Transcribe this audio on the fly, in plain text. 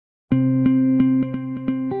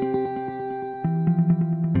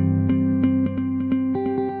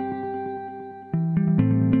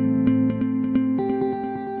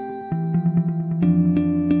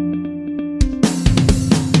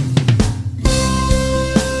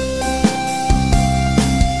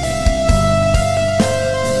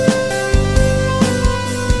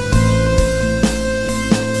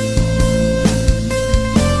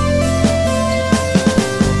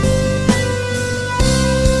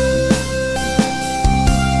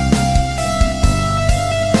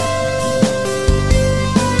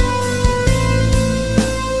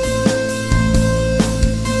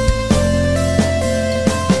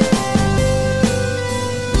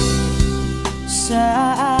Sa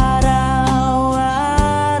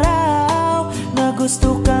araw-araw na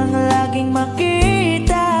gusto kang laging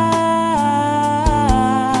makita,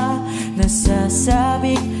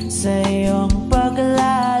 nasasabik sa iyong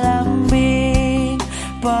paglalambing.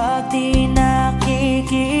 Pag di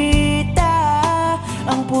nakikita,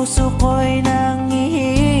 ang puso ko'y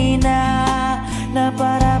nangihina, na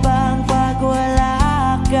para bang pag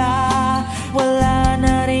wala ka, wala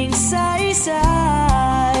na ring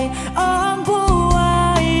saysay ang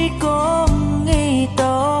buhay kong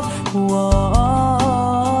ito. Whoa,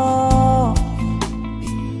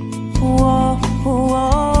 whoa, whoa.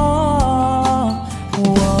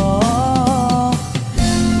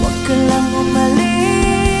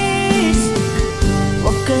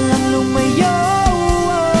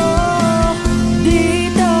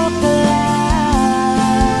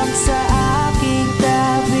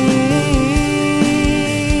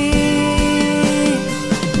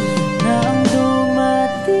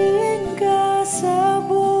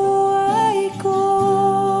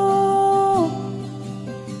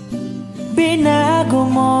 Binago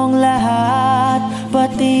mong lahat,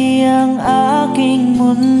 pati ang aking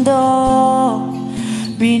mundo.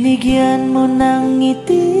 Binigyan mo ng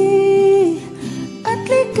ngiti at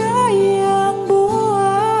ligayang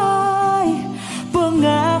buhay.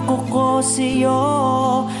 Pangako ko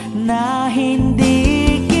sa'yo na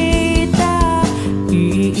hindi kita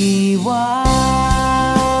iiwan.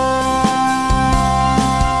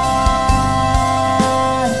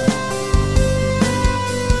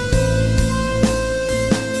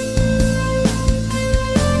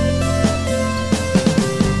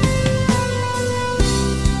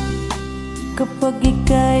 Kapag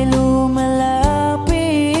ika'y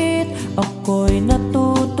lumalapit, ako'y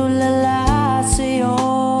natutulala sa'yo.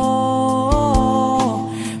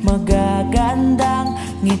 Magagandang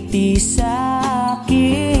ngiti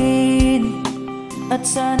sa'kin at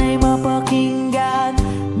sana'y mapakinggan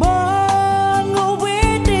mang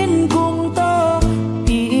awitin kong to.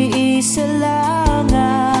 Iisa lang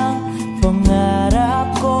ang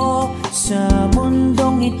pangarap ko sa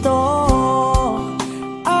mundong ito,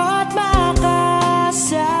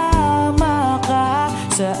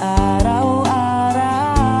 sa araw-araw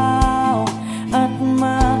at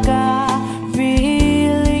makapiling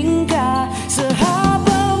ka sa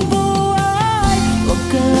habang buhay. Huwag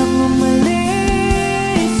ka lang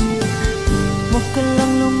umalis, huwag ka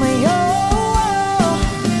lang lumayo,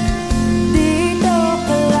 dito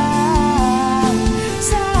ka lang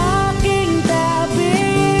sa aking tabi.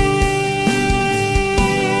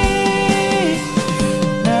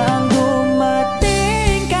 Nang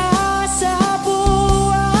dumating ka sa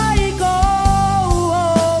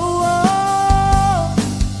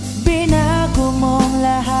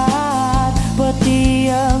pati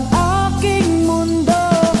ang aking mundo.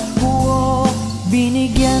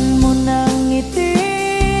 Binigyan mo ng ngiti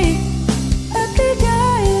at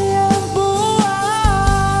ligayang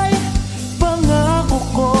buhay. Pangako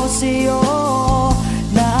ko sa'yo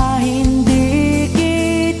na hindi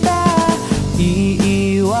kita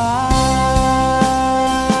iiwan.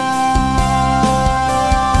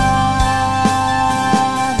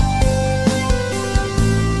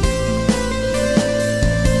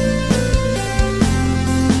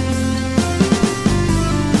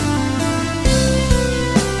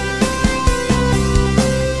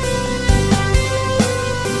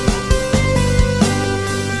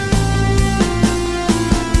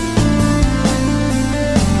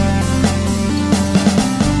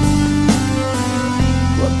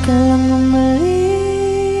 Huwag ka lang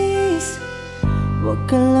umalis, huwag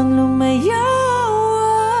ka lang lumayo,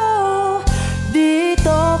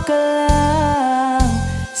 dito ka lang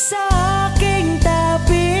sa aking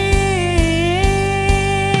tabi.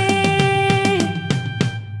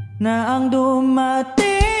 Na ang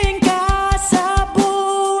dumating ka sa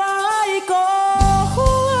buhay ko,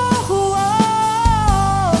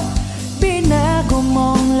 binago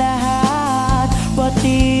mong lahat,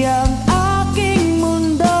 pati ang aking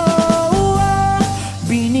mundo.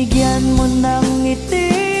 Binigyan mo ng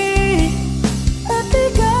ngiti at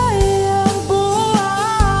ligayang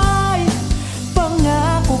buhay.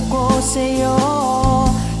 Pangako ko sa'yo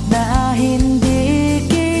na hindi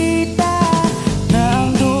kita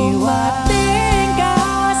nang dumating ka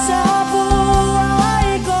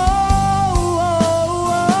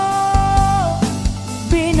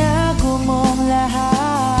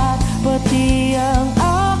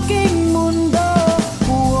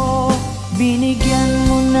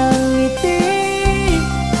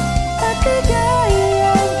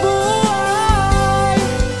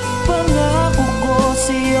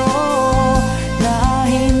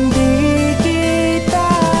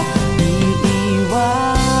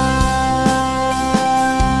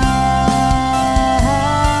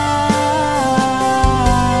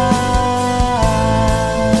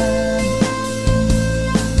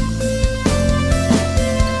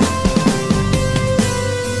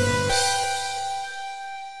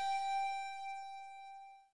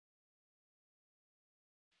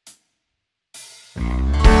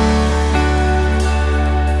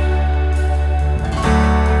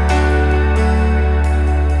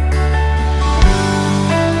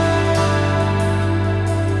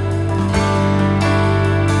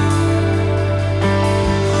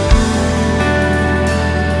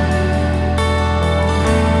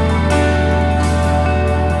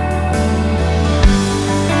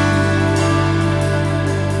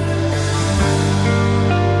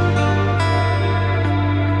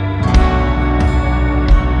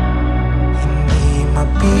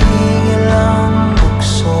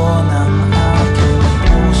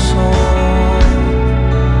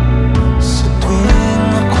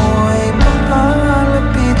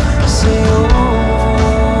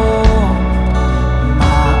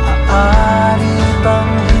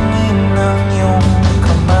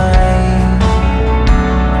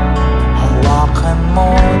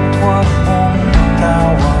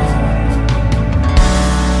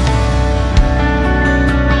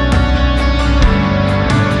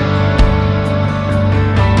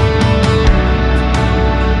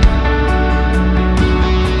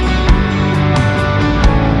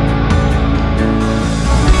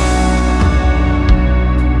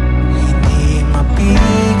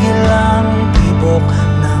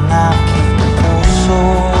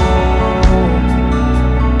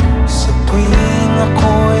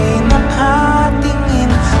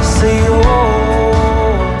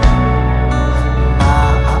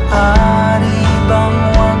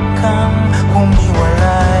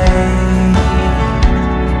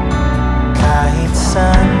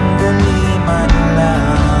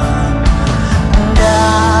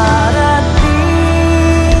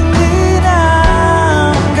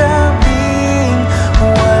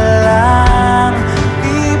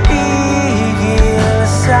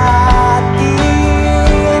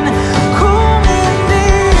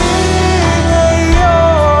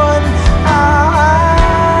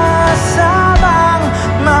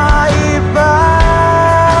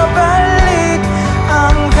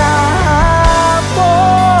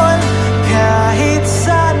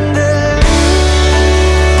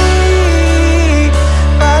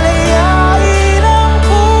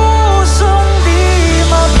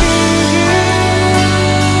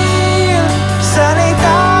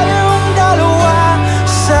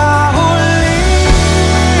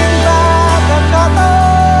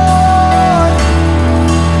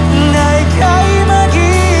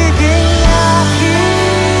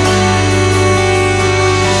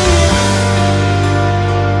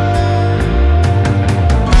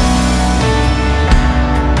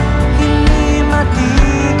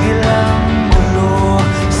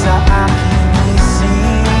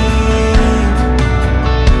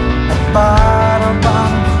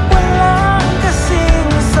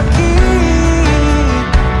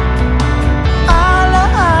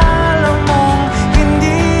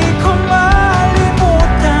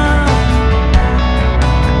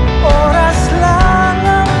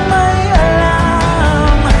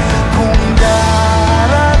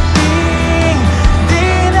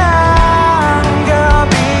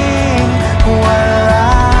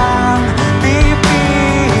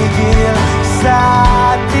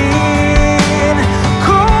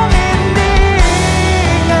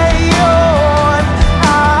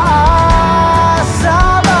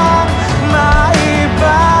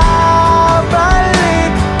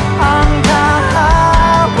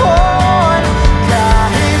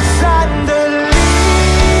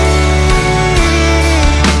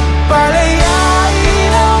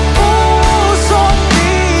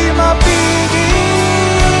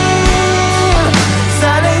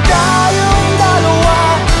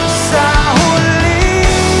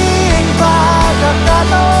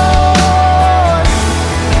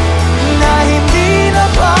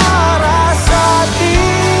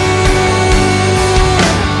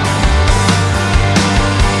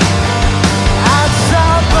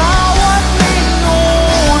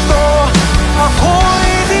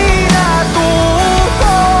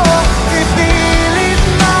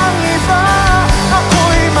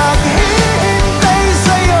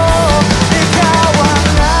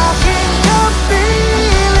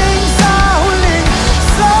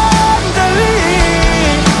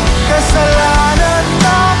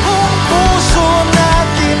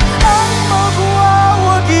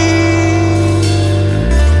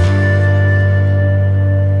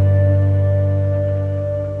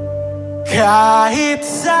Kahit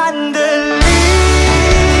sandali,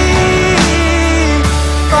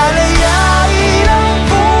 palayain ang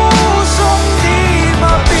pusong di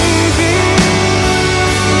mapigil.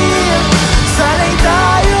 Sana'y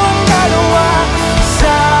tayong dalawa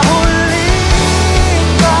sa huling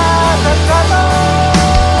pagkakataon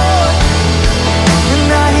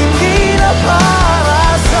na hindi na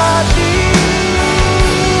para sa atin.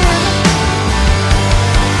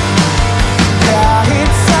 Kahit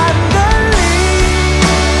sandali,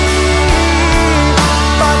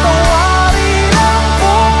 patawarin ang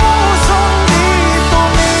pusong di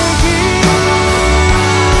tumigil.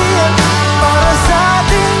 Para sa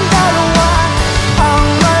ating dalawa ang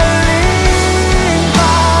maling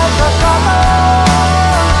pagkakataon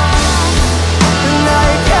na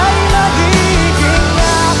ika'y magiging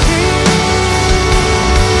akin.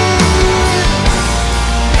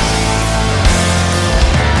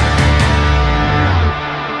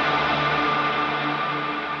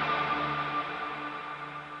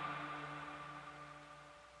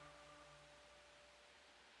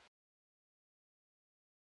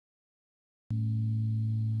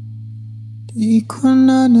 Di ko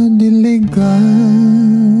na nadiligan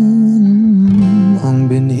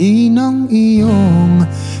ang binhi ng iyong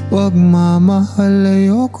pagmamahal.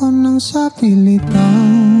 Ayoko nang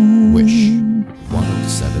sapilitan. Wish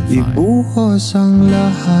 107.5. Ibuhos ang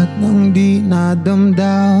lahat ng di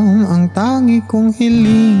nadamdam. Ang tangi kong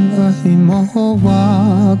hiling ay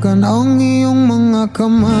mahawakan ang iyong mga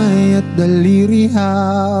kamay at daliri,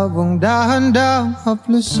 habang dahan-dahang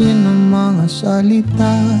haplusin ang mga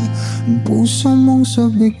salita. Ang puso mong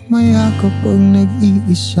sabik maya kapag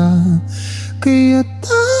nag-iisa. Kaya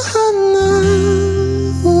tahan na,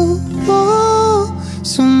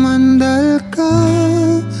 sumandal ka.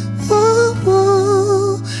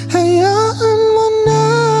 Hayaan mo na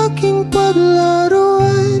aking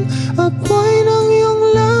paglaruan. Apoy ng iyong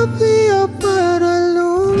labi para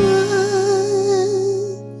luman.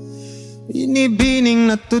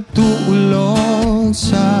 Binibining natutulog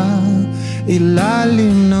sa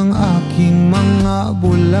ilalim ng aking mga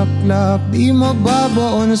bulaklak. Di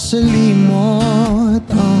mababaon sa limot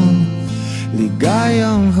ang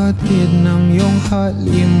ligayang hatid ng iyong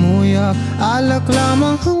halimuyak. Alak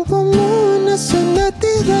lamang ang pamuna sa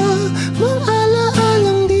natira, mga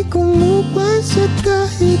alaalang di kumupas. At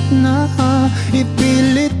kahit na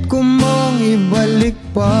ipilit ko mong ibalik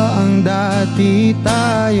pa ang dati,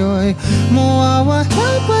 tayo'y mawawala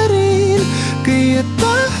pa rin. Kaya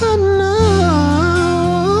tahan na,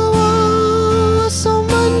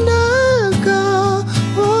 sumandal ka.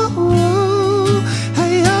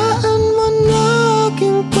 Hayaan mo na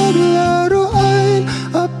aking paglaruan.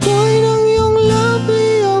 Apoy ng iyong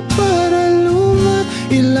labi para luman.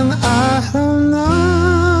 Ilang araw na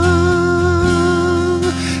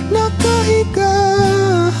nakahiga,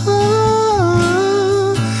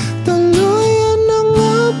 tuluyan na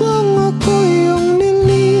nga bang ako yung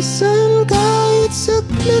nilisan? Kahit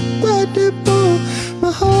saglit pwede po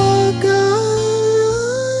mahawagan.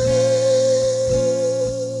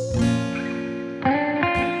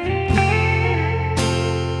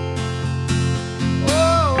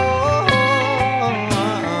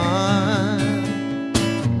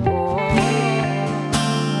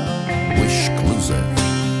 Wish Exclusive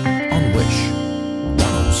on Wish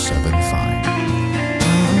 107.5.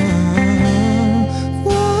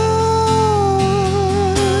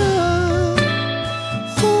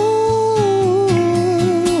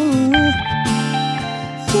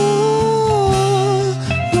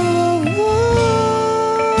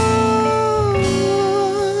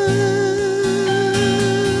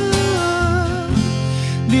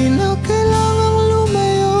 Di na kailangang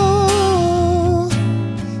lumayo,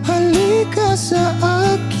 halika sa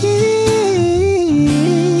akin.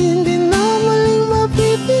 Di na maling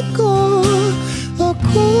mapipit ko,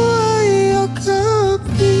 ako ay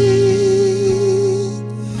yakapin.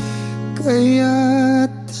 Kaya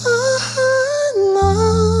tahan na,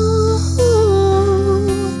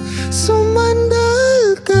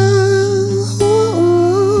 sumandal ka.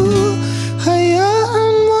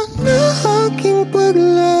 Hayaan mo na aking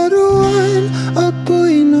paglaruan.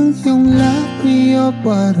 Apoy ng iyong labi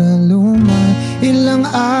para luman. Ilang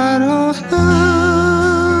araw na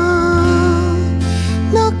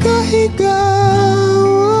nakahiga,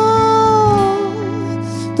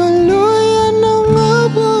 tuluyan na nga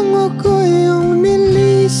bang ako yung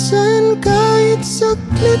nilisan? Kahit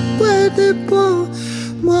saglit pwede po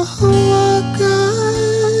mahawagan.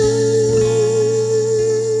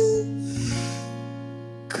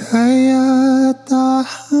 Kaya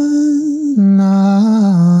tahan na.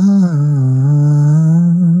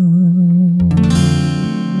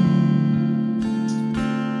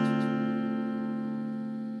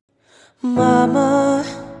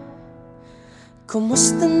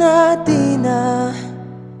 Kumusta na di na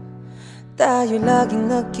tayo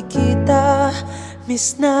laging nagkikita?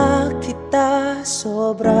 Miss na kita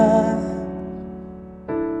sobra.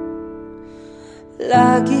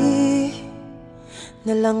 Lagi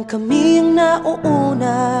na lang kami ang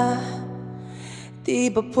nauuna.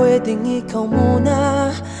 Di ba pwedeng ikaw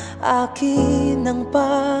muna? Akin ang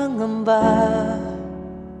pangamba.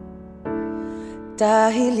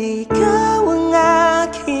 Dahil ikaw ang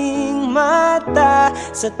aking mata,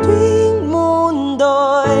 sa tuwing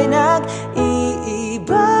mundo'y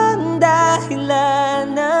nag-iibang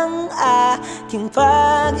dahilan ng aking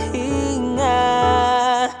paghinga.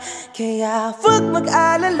 Kaya huwag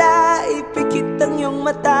mag-alala, ipikit ang iyong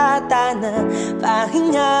mata, tana,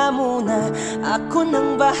 pahinga muna. Ako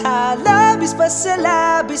nang bahala, bis pa sa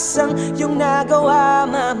labis ang iyong nagawa,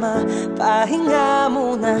 mama. Pahinga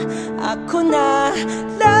muna, ako na.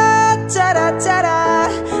 La tara tara,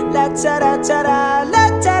 la tara tara, la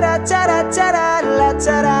tara tara tara, la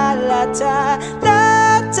tara la tara,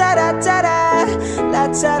 la tara tara, la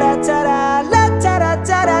tara tara, la tara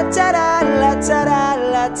tara tara, la tara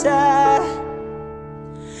la tara.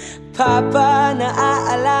 Papa,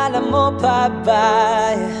 naaalala mo pa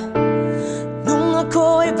ba? Nung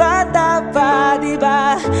ako'y bata pa,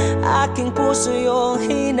 diba? Aking puso yung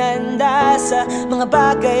hinanda sa mga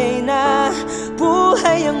bagay na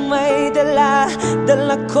buhay ang may dala.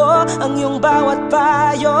 Dala ko ang iyong bawat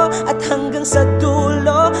payo, at hanggang sa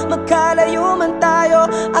dulo magkalayo man tayo.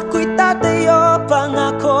 Ako'y tatayo,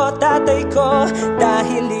 pangako tatay ko,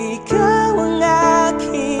 dahil ikaw ang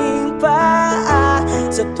aking paa.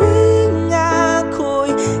 Sa tuwing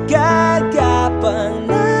ako'y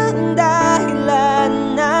gagapang ng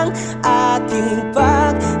dahilan ng aking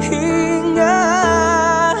paghinga.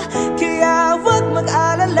 Kaya huwag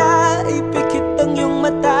mag-alala, ipikit ang iyong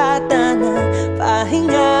mata, tana,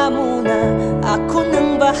 pahinga muna. Ako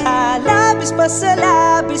nang bahala, bis pa sa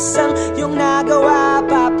labis ang iyong nagawa,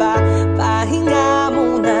 papa. Pahinga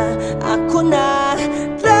muna, ako na.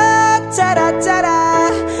 La tara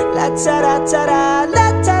tara, la tara tara,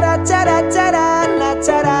 la tara tara tara, la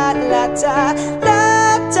tara la tara,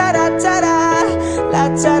 la tara tara,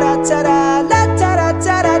 la tara tara, la tara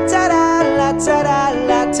tara tara, la tara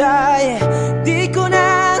la tara. Di ko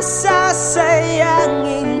na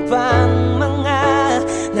sasayangin pang mga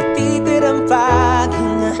natitirang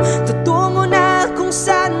paghinga. Tutungo na kung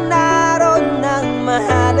saan naroon ng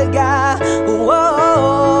mahalaga.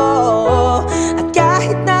 At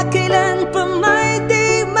kahit na kailan pa may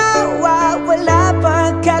di mawawala,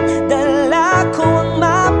 pagkat dala ko ang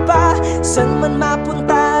mapa. San man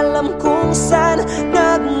mapunta, alam kung saan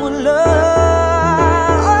nagmula.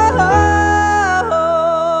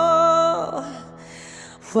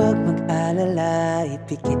 Huwag mag-alala,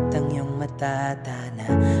 ipikit ang iyong mata, tana,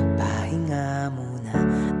 pahinga muna,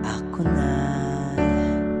 ako na.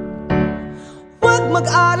 Huwag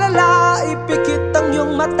mag-alala, ipikit ang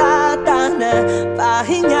iyong mata, tana,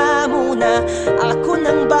 pahinga muna. Ako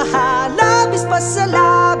nang bahala, bis pa sa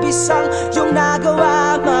labis ang iyong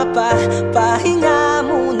nagawa, mapa. Pahinga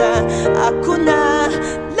muna, ako na.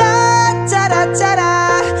 La tara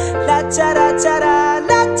tara, la tara tara,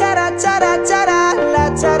 la tara tara tara, la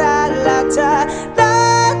tara la tara,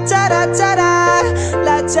 la tara tara,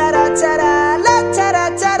 la tara tara, la tara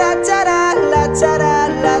tara tara, la tara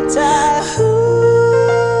la tara.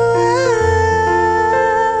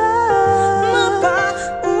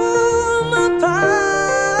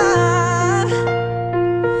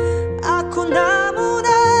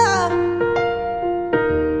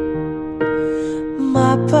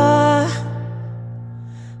 Mapa,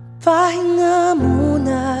 pahinga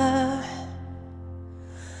muna,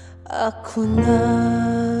 ako na.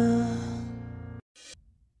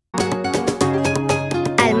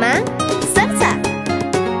 Alma, salsa.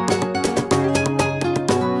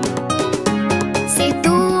 Si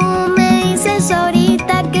tú me dices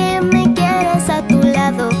ahorita que me quieres a tu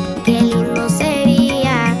lado, qué lindo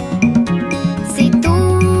sería. Si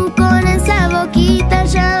tú con esa boquita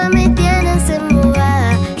ya me tienes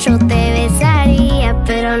embobada, yo te besaría,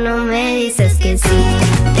 pero no me dices que sí,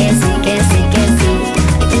 que sí, que sí, que sí.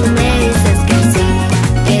 Y tú me dices que sí,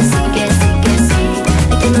 que sí, que sí, que sí.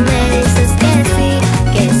 Y tú me dices que sí,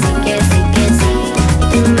 que sí, que sí, que sí. Y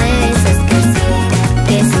tú me dices que sí,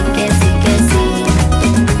 que sí, que sí, que sí.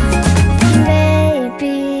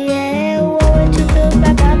 Baby, yeah, what would you do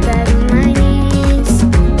back up at my knees?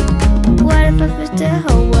 What if I put the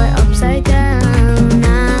whole world upside down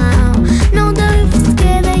now? No, don't you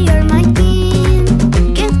forget that you're my queen.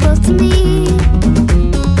 Get close to me.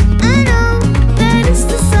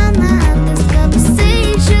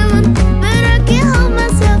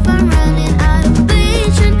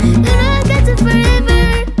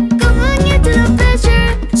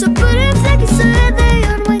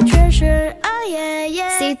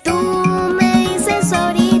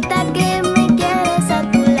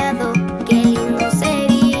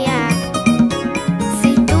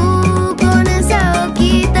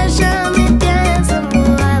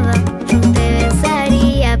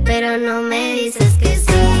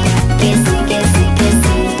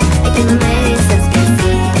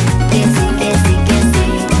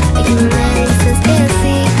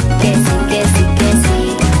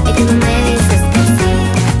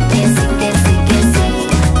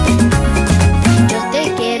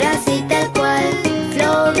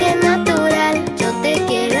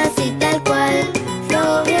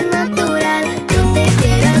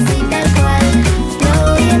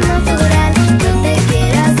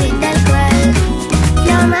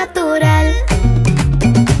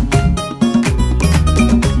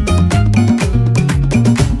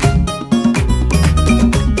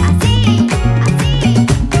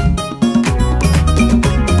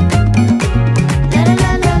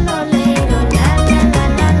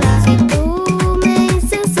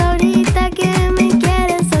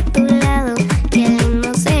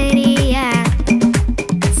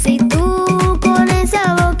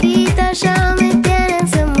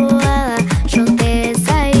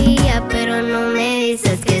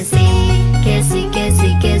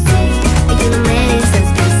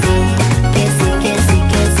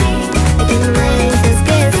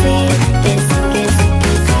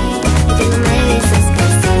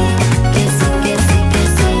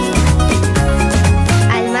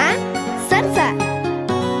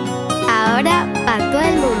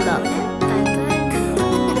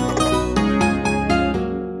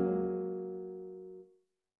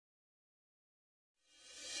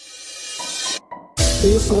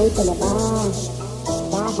 Isay ka na ba?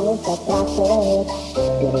 Dahil sa traffic,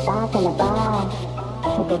 pirita ka na ba?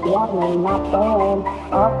 Sa gobyerno natin,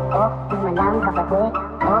 di malang kapatid,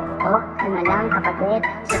 di malang kapatid.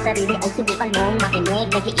 Sa sarili ay subukan mong makinig,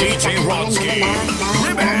 nag-iisip ka na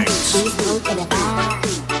lang. Isay ka na ba?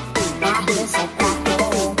 Dahil sa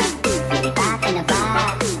traffic, pirita ka na ba?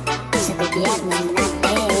 Sa gobyerno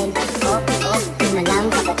natin, di malang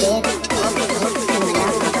kapatid, di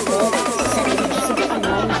malang kapatid. Sa sarili ay subukan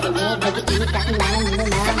mong makinig, nag-iisip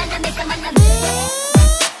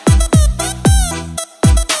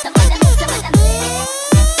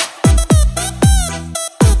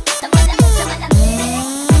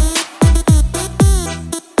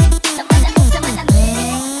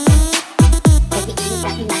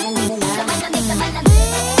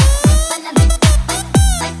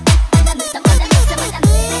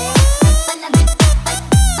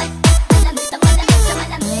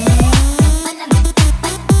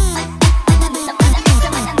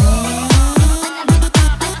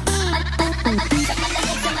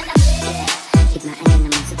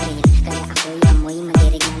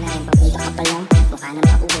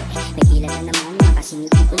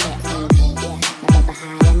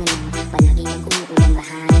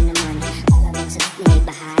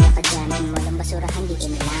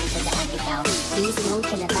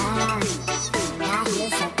ka na lang.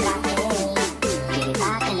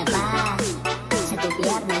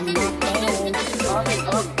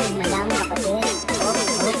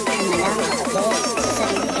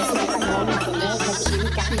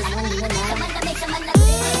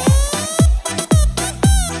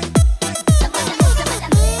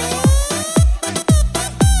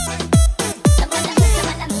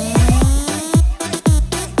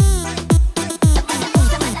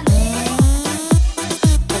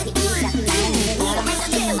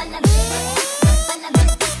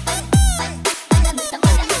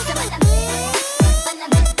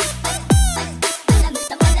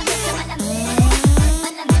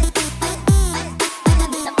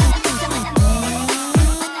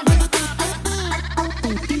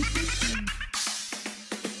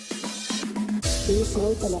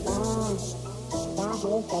 Isay ka na ba?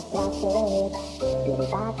 Dahil sa traffic,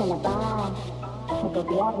 pirita ka na ba? Sa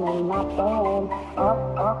gobyerno natin,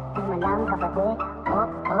 di malang kapatid,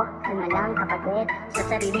 di malang kapatid. Sa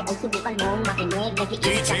sarili ay subukan mong makinig,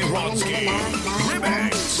 nag-iisip ka na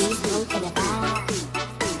lang. Isay ka na ba?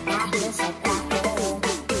 Dahil sa traffic,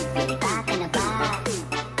 pirita ka na ba?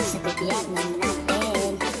 Sa gobyerno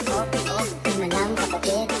natin, di malang kapatid, di malang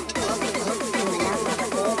kapatid. Sa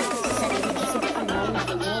sarili ay subukan mong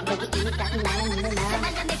makinig,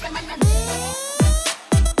 nag-iisip ka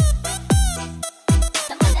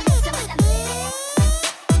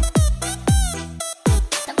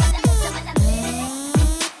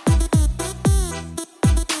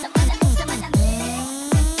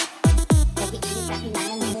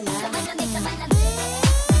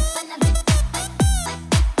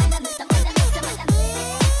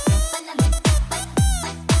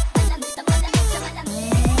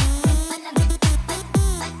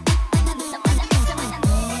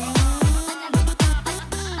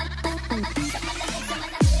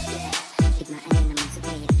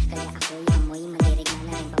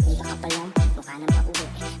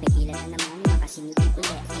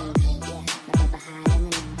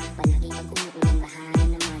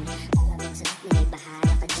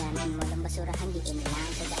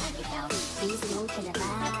na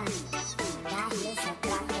lang.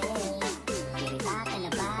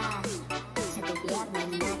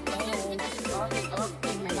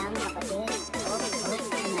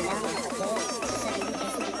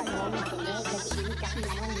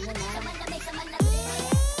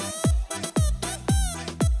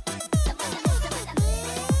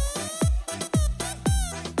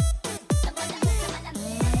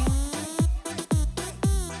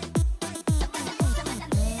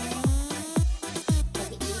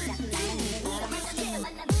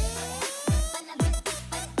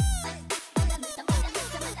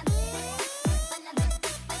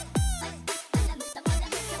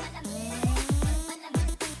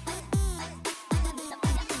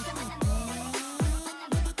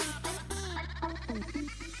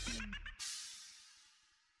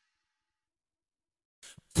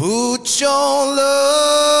 Put your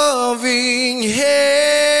loving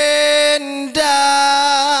hand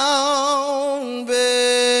down,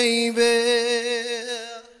 baby,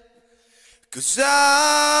 'cause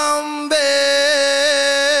I'm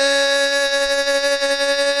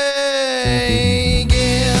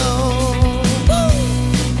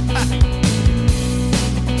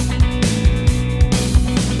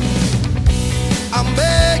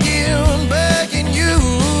begging you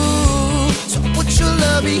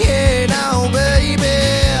loving here now, baby.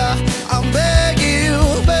 I'm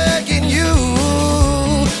begging you.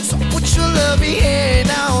 So put your loving here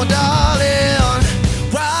now, darling.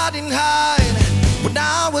 Riding high when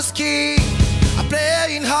I was king, I'm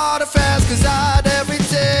playing hard and fast 'cause I had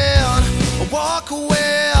everything. I walk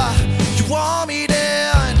away, you want me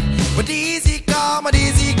there, but easy come and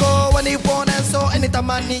easy go when it won't. And so anytime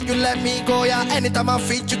I need you, let me go. Yeah, anytime I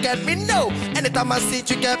feed you, get me no. Anytime I see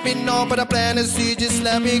you, get me no. But I plan to see, just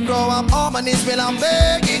let me grow. I'm on my knees when I'm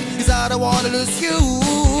begging, 'cause I don't wanna lose you.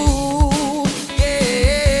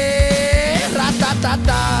 Yeah,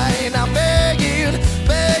 ra-ta-ta-ta. And I'm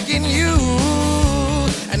begging you.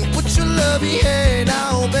 And put your love here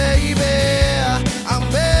now, baby. I'm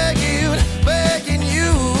begging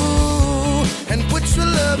you. And put your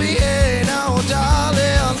love here now,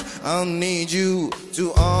 darling. I need you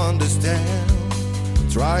to understand.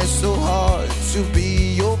 Try so hard to be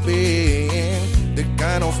your being, the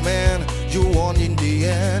kind of man you want in the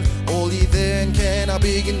end. Only then can I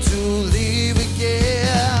begin to live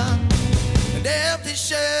again. An empty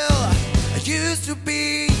shell I used to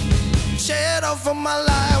be, shed off of my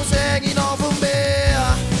life was hanging off of me.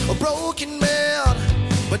 A broken man,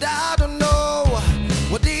 but I don't know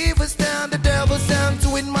what evil stand, the devil stand to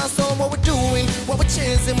in my soul. What we're doing, what we're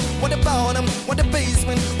chasing, what about him, what the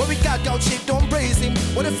basement, what we got cheap, don't praise him.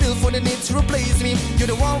 What I feel for the need to replace me.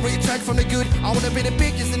 You're the one retract from the good. I wanna be the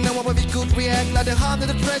biggest and know what we could react like the hand of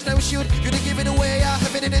the trash that we shoot. You to give it away, I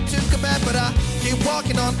have it in it to come back, but I keep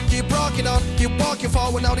walking on, keep rocking on, keep walking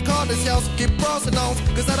forward. Now the corners yells, keep crossing on,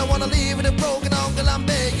 'cause I don't wanna leave in a broken arm till I'm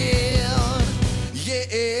begging.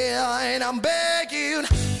 Yeah, and I'm begging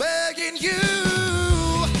you.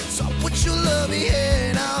 So put your love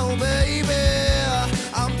here now, baby.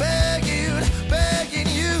 I'm begging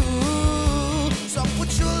you. So put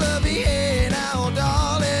your love here now,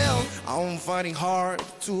 darling. I'm fighting hard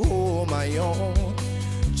to hold my own,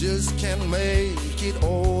 just can't make it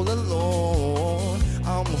all alone.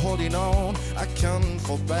 I'm holding on, I can't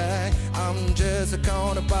fall back. I'm just a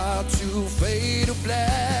count about to fade to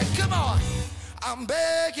black. Come on, I'm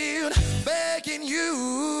begging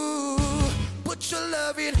you. Put your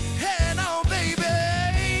love in here now, baby.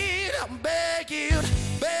 I'm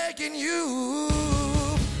begging you.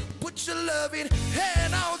 Put your love in here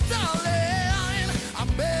now, darling.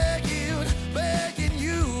 I'm begging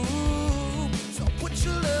you. So put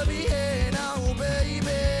your love in here now,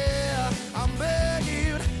 baby. I'm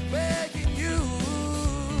begging you.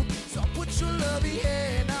 So put your love in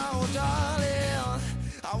here now, darling.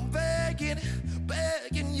 I'm begging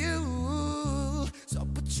you. So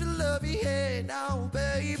put your love in here now,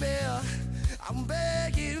 baby. I'm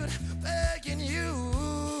begging you.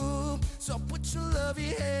 So put your love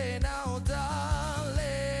in here now, darling.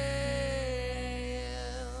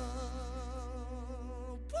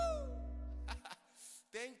 Woo!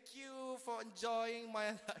 Thank you for enjoying my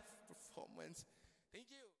live performance. Thank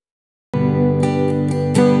you.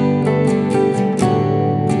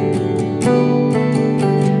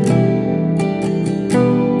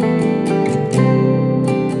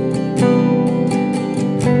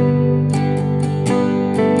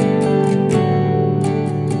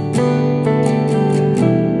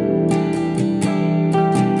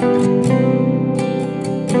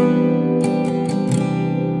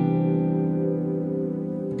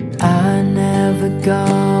 Go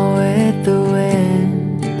with the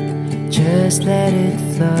wind, just let it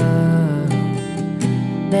flow.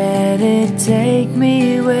 Let it take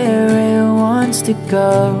me where it wants to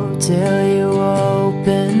go, till you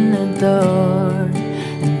open the door.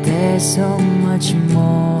 And there's so much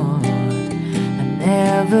more, I've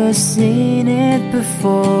never seen it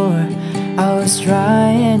before. I was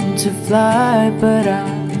trying to fly, but I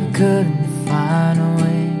couldn't find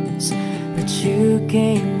ways. But you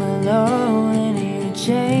came alone and you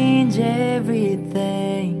change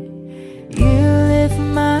everything. You lift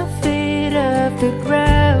my feet off the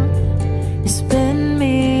ground, you spin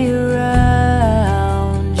me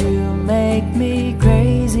around. You make me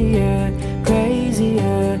crazier,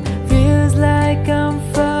 crazier. Feels like I'm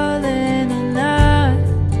falling and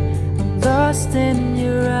I'm lost in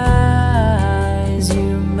your eyes.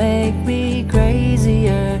 You make me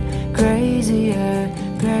crazier, crazier,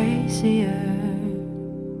 crazier.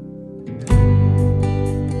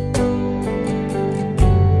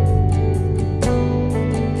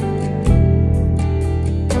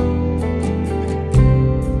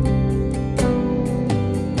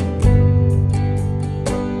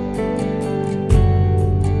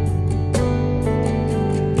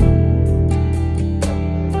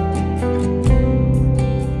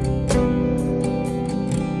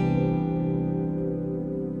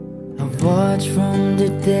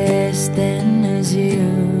 then as you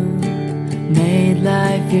made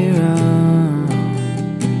life your own.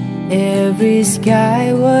 Every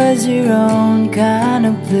sky was your own kind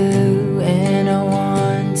of blue, and I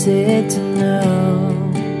wanted to know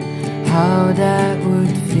how that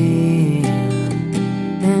would feel.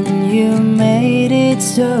 And you made it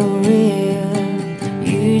so real.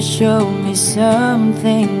 You showed me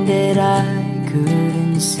something that I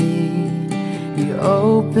couldn't see. You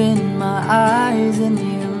opened my eyes and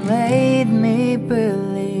you made me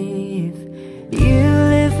believe. You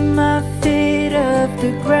lift my feet off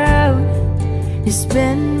the ground. You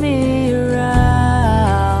spin me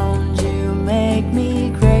around. You make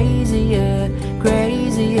me crazier,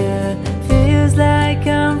 crazier. Feels like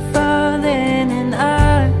I'm falling and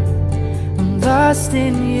I'm lost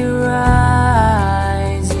in your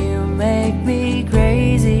eyes. You make me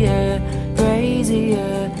crazier,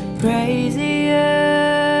 crazier, crazier.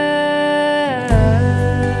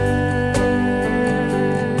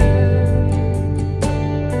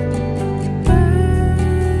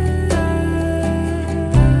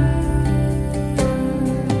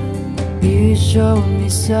 You showed me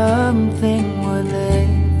something what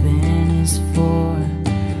living is for.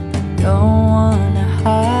 I don't wanna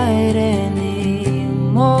hide anymore.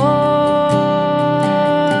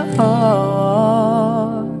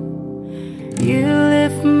 You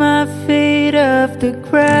lift my feet off the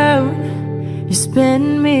ground. You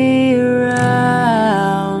spin me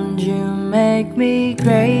around. You make me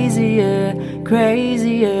crazier,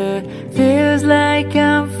 crazier. Feels like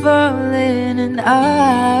I'm falling and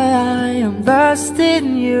I am lost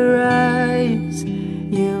in your eyes.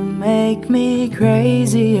 You make me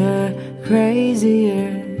crazier,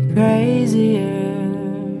 crazier, crazier.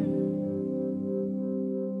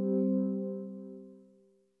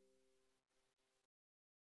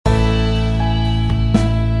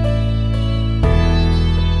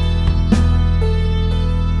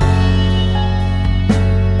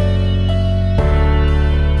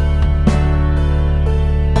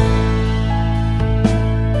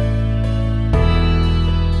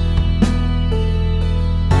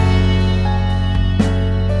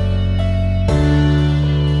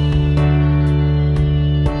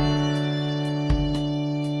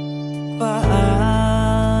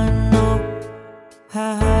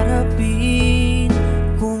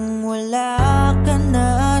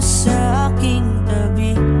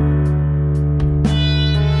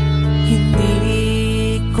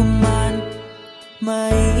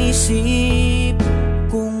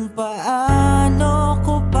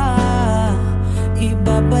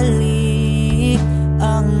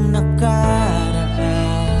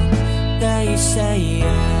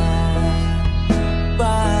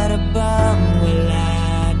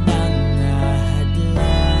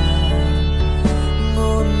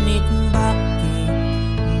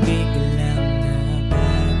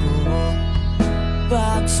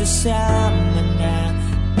 Pagsasama na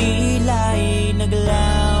tila'y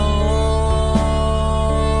naglaho.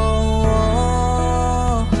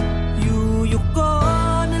 Yuyuko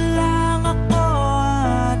na lang ako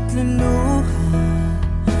at luluha.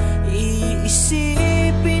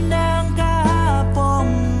 Iisipin ang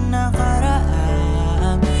kahapong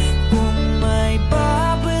nakaraan. Kung may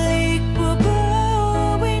babalik pa ba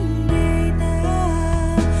o hindi na,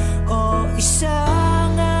 o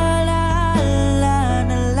isang alaala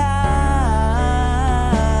na lang.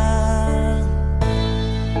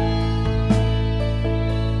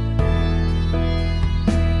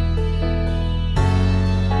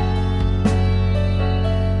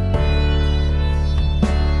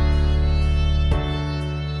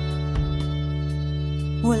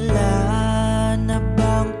 Wala na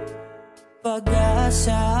bang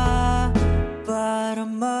pag-asa para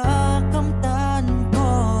makamtan ko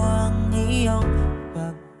ang iyong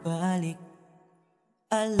pagbalik?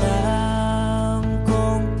 Alam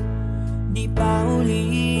kong di pa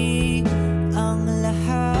uli ang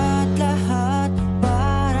lahat-lahat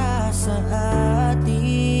para sa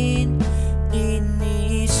atin.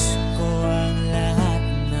 Tinis ko ang lahat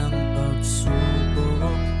ng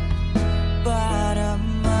pagsubok para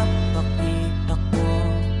mapakita ko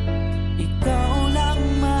ikaw lang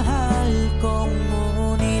mahal.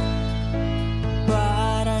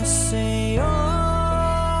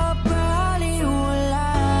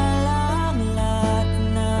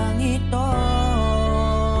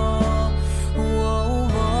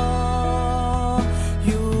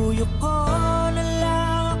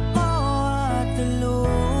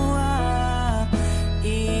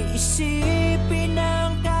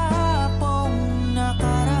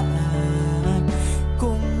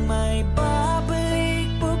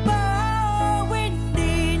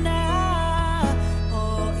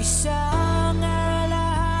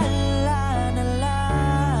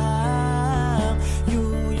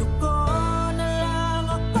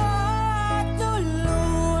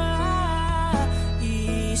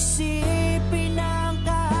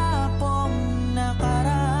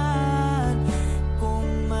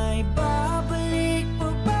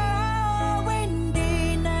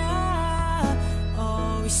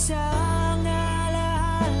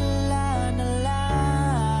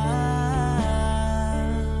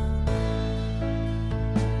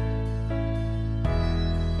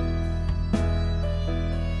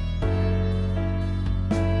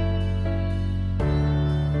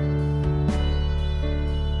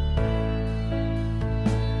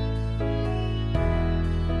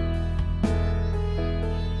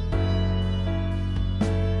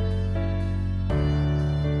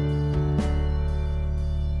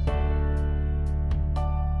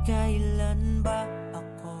 Kailan ba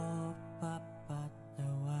ako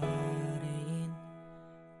papatawarin?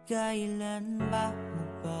 Kailan ba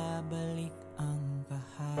magbabalik ang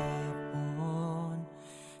kahapon?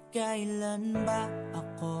 Kailan ba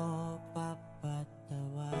ako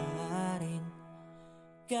papatawarin?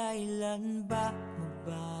 Kailan ba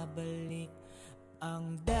magbabalik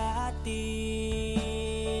ang dati?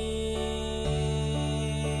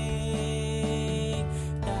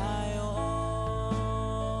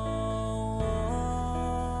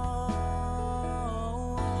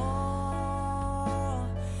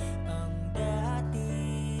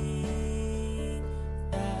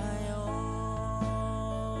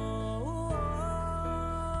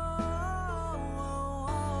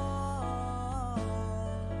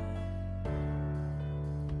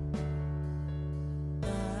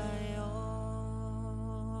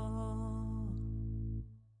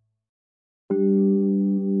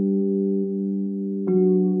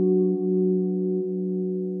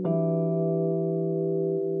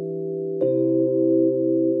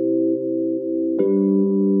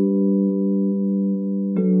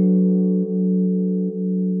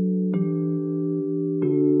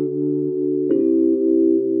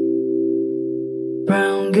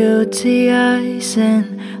 Guilty eyes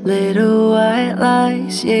and little white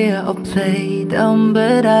lies. Yeah, I'll play dumb,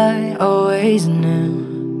 but I always knew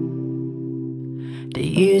that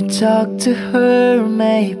you talked to her.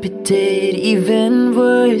 Maybe did even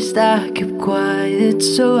worse. I kept quiet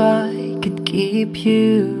so I could keep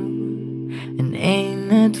you. And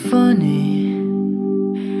ain't it funny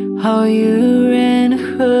how you ran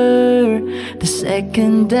her the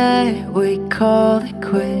second that we called it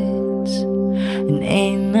quits? And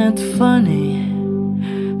ain't that funny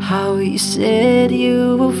how you said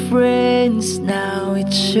you were friends? Now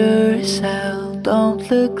it sure as hell don't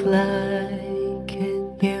look like it.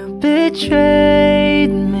 You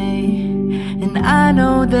betrayed me, and I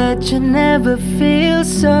know that you never feel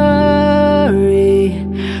sorry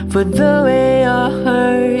for the way I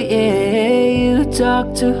hurt. Yeah, you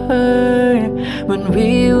talked to her when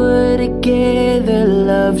we were together,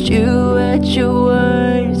 loved you at your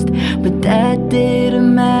worst. But that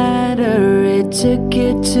didn't matter. It took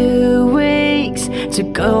you 2 weeks to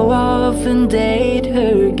go off and date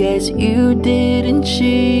her. Guess you didn't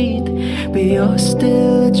cheat, but you're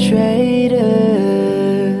still a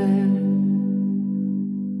traitor.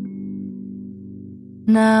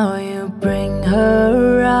 Now you bring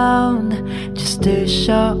her around just to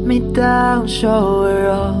shut me down, show her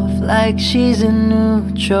off like she's a new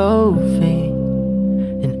trophy.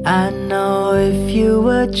 I know if you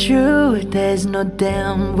were true, there's no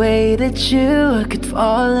damn way that you could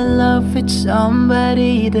fall in love with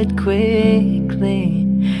somebody that quickly.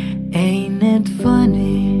 Ain't it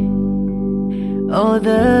funny? All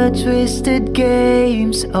the twisted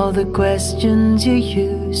games, all the questions you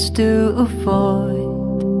used to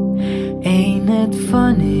avoid. Ain't it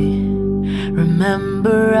funny?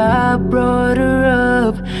 Remember I brought her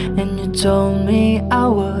up and you told me I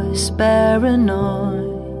was paranoid.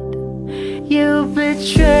 You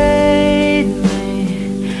betrayed me,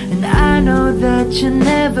 and I know that you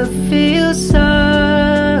never feel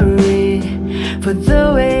sorry for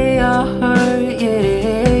the way I hurt.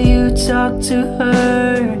 Yeah, you talked to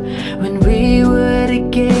her when we were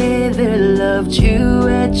together, loved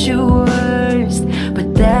you at your worst.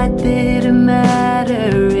 But that didn't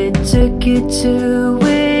matter. It took you 2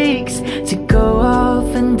 weeks to go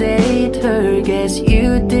off and date her. Guess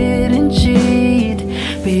you didn't cheat,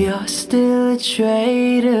 but you're still a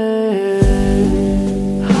traitor.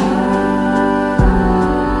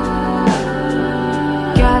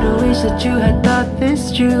 Gotta wish that you had thought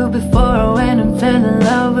this through before I went and fell in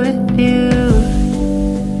love with you.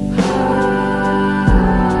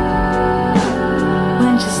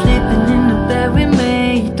 When she's sleeping in the bed with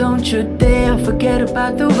me, don't you dare forget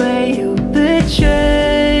about the way you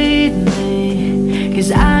betrayed me.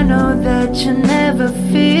 'Cause I know that you never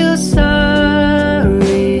feel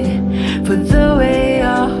sorry for the way I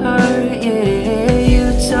hurt. Yeah, you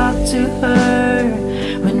talked to her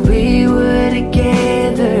when we were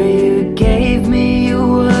together. You gave me your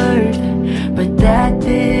word, but that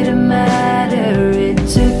didn't matter. It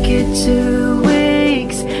took you 2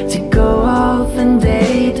 weeks to go off and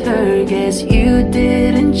date her. Guess you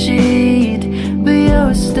didn't cheat, but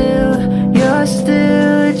you're still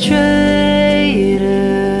a traitor.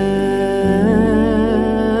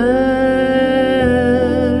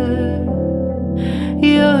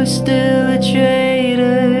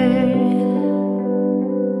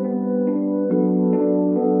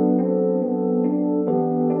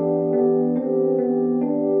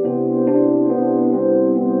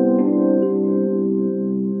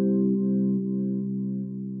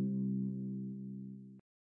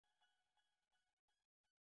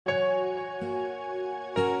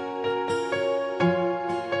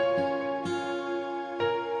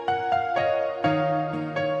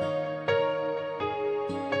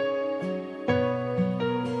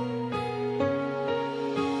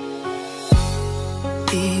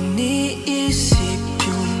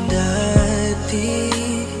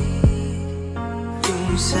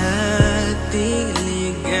 sa ating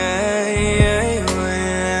ligaya'y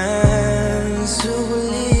walang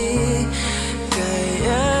suli,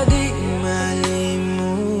 kaya di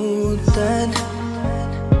malimutan,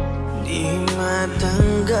 di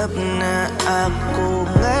matanggap na ako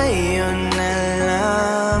ngayon na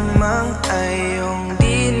lamang ayong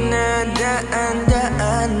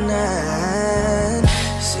dinadaan-daanan.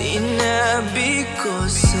 Sinabi ko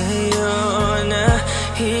sa'yo na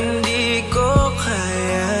hindi ko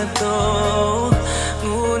kaya to,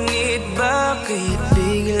 ngunit bakit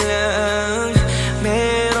biglang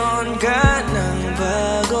meron ka ng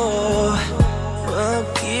bago?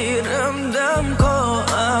 Pakiramdam ko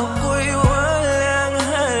ako'y walang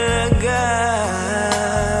halaga.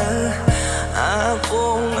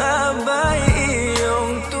 Ako nga ba'y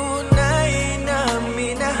iyong tunay na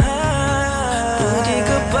minahal? Buti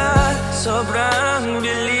ka pa, sobrang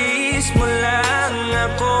bilis mo lang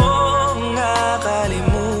akong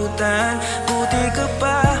nakalimutan. Buti ka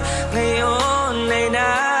pa, ngayon ay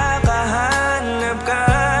nakahanap ka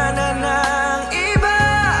na ng iba.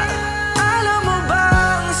 Alam mo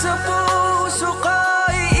bang sa puso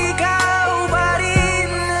ko'y ikaw pa rin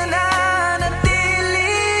na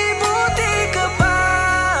nanatili? Buti ka pa,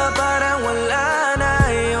 parang wala na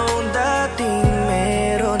yung dating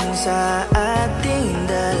meron sa ating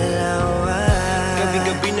dalawa.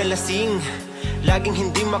 Gabi-gabi na lasing, laging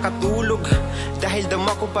hindi makatulog, dahil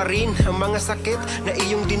dama ko pa rin ang mga sakit na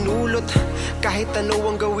iyong dinulot. Kahit ano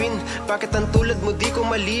ang gawin, bakit ang tulad mo di ko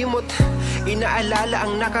malimot? Inaalala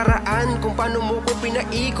ang nakaraan, kung paano mo ko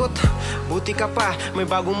pinaikot. Buti ka pa, may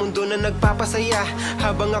bagong mundo na nagpapasaya,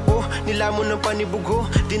 habang ako nilamon ng panibugho,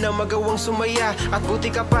 di na magawang sumaya. At buti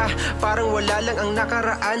ka pa, parang wala lang ang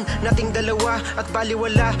nakaraan nating dalawa, at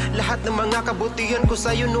baliwala lahat ng mga kabutihan ko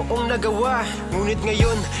sa'yo noong nagawa. Ngunit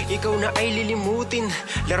ngayon, ikaw na ay lilimutin,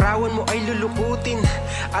 larawan mo ay lulukutin,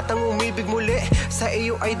 at ang umibig muli sa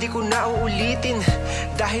iyo ay di ko na uulitin.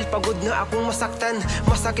 Dahil pagod na akong masaktan,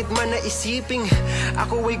 masakit man na isiping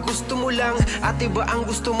ako ay gusto mo lang at iba ang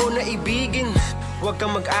gusto mo na ibigin. Huwag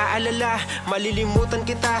kang mag-aalala, malilimutan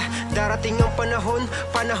kita. Darating ang panahon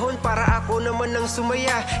para ako naman ang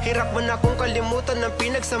sumaya. Hirap man akong kalimutan ng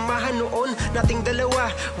pinagsamahan noon nating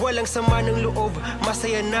dalawa. Walang sama ng loob,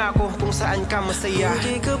 masaya na ako kung saan ka masaya.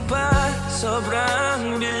 Buti ka pa,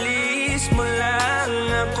 sobrang bilis mo lang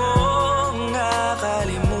akong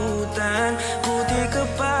nakalimutan. Buti ka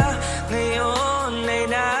pa, ngayon ay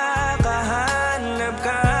nakahanap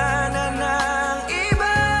ka na ng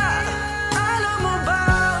iba. Alam mo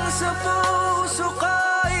bang sa puso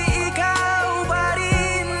ko'y ikaw pa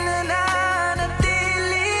rin na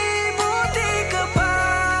nanatili? Buti ka pa,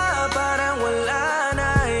 parang wala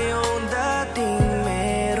na yung dating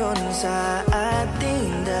meron sa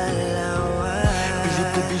ating dalawa.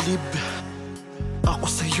 Bilib na bilib ako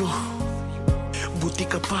sa'yo. Buti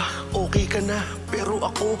ka pa, okay ka na, pero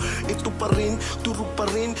ako, ito pa rin, turo pa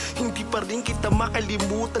rin, hindi pa rin kita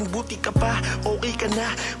makalimutan. Buti ka pa, okay ka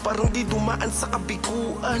na, parang di dumaan sa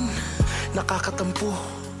kabiguan. Nakakatampo,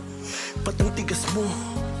 ba't ang tigas mo?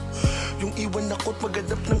 Yung iwan ako't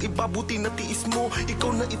maghanap ng iba, buti na tiis mo.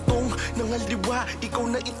 Ikaw na itong nangaliwa, ikaw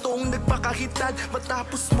na itong nagpakahitad.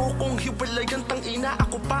 Matapos mo kong hiwalayan, tangina,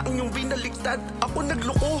 ako pa ang iyong binaliktad. Ako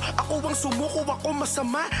nagloko, ako ang sumuko, ako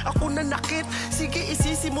masama, ako nanakit. Sige,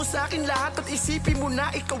 isisi mo sa akin lahat at isipin mo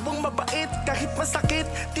na ikaw ang mabait. Kahit masakit,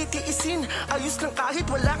 titiisin, ayos lang kahit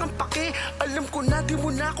wala kang pake. Alam ko na di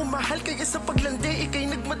mo na ako mahal, kaya sa paglandi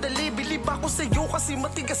ikay nagmadali. Bilib ako sa'yo kasi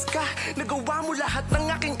matigas ka, nagawa mo lahat ng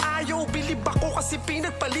aking ayaw. Bilib ako kasi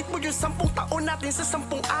pinagpalit mo yung 10 taon natin sa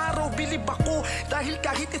 10 araw. Bilib ako dahil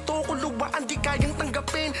kahit ito kuluwaan di kayang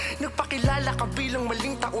tanggapin. Nagpakilala ka bilang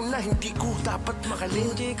maling taon na hindi ko dapat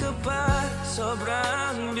makalin. Buti ka pa,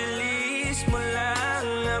 sobrang bilis mo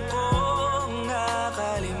lang akong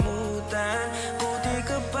nakalimutan. Buti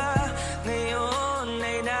ka pa, ngayon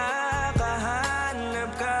ay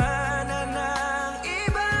nakahanap ka na ng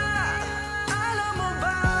iba. Alam mo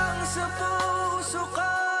bang sa puso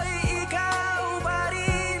ko'y ikaw pa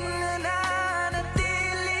rin na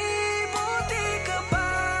nanatili? Buti ka pa,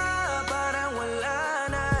 parang wala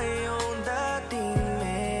na yung dating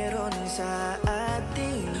meron sa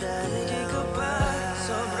ating dalawa. Buti ka pa,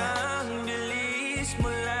 sobrang bilis mo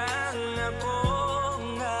lang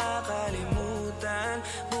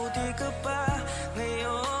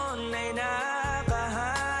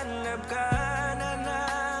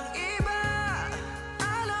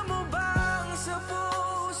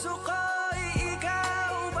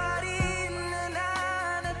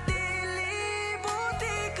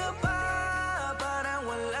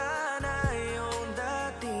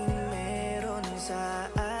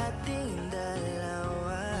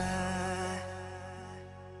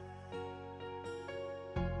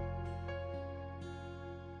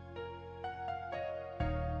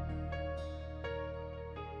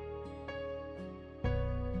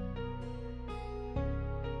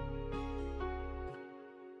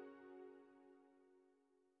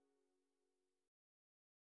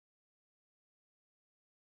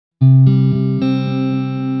I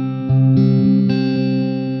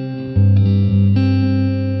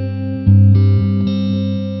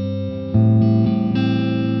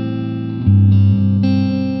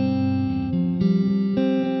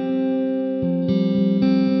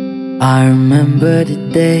remember the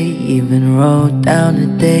day, even wrote down the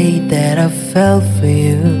day that I fell for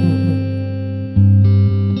you.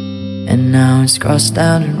 And now it's crossed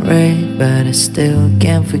out in red, but I still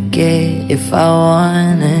can't forget if I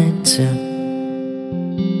wanted to.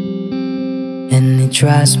 And it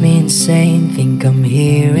drives me insane, think I'm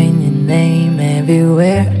hearing your name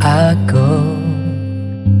everywhere I go,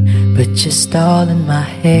 but just all in my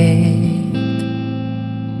head.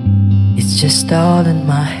 It's just all in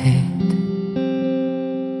my head.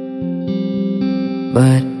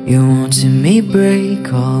 But you won't see me break,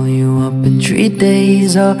 call you up in 3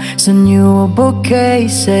 days, or send you a bouquet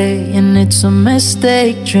saying it's a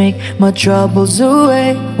mistake. Drink my troubles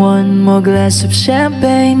away, one more glass of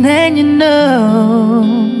champagne, and you know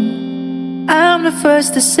I'm the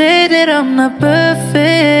first to say that I'm not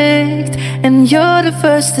perfect, and you're the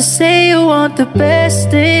first to say you want the best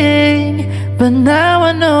thing. But now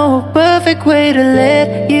I know a perfect way to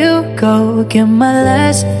let you go. Get my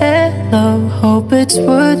last hello, hope it's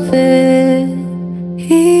worth it.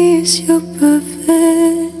 Here's your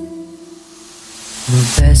perfect. My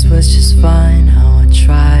best was just fine, how I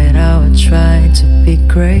tried to be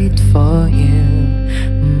great for you.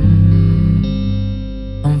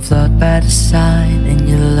 I'm flawed by design, and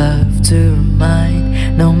you love to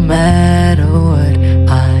remind, no matter what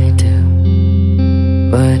I do.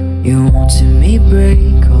 But you won't see me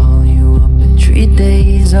break, call you up in 3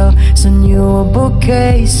 days, or send you a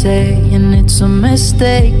bouquet saying it's a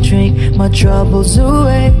mistake. Drink my troubles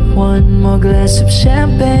away, one more glass of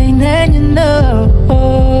champagne, and you know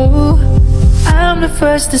I'm the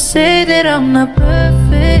first to say that I'm not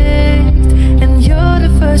perfect, and you're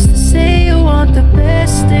the first to say you want the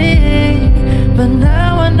best thing. But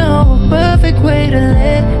now I know a perfect way to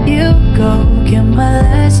let you go. Get my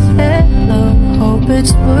last hello, hope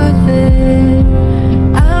it's worth it.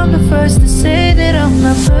 I'm the first to say that I'm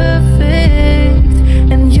not perfect,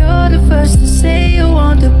 and you're the first to say you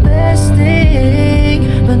want the best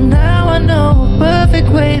thing. But now I know a perfect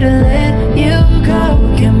way to let you go.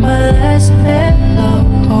 Get my last hello,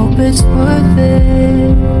 hope it's worth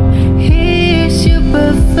it. Here's your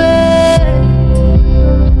perfect.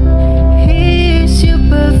 Here's your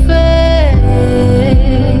perfect.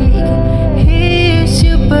 Here's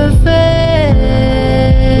your perfect.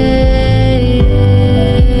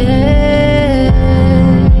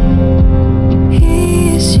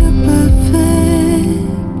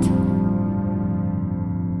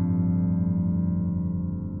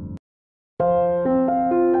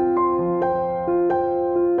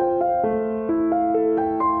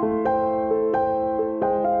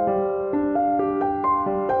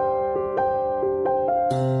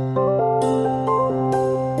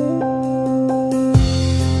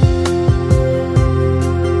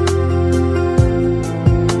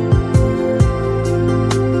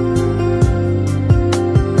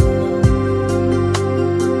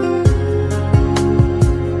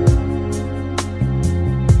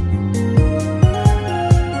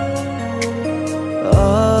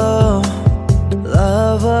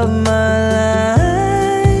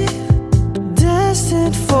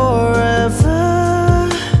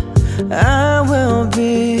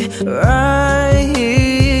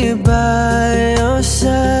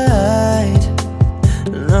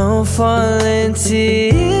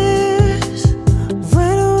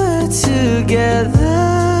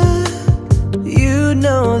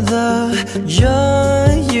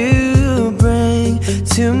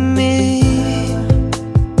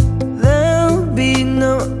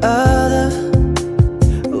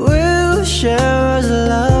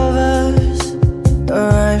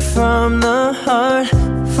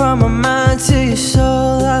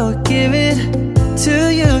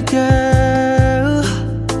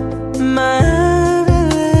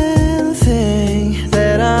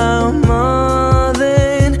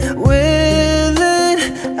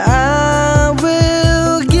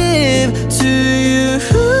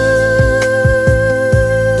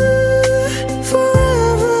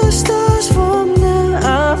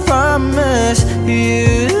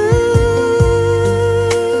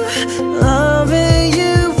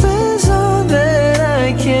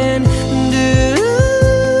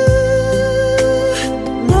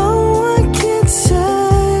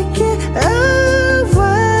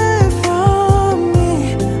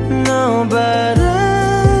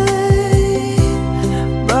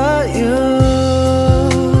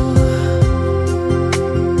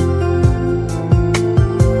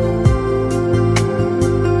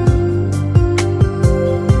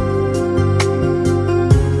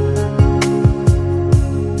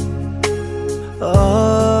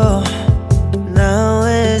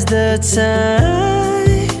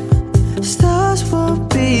 time, stars will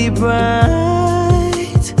be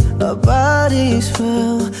bright. Our bodies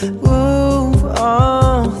will move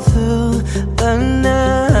all through the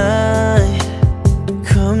night.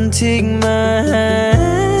 Come take my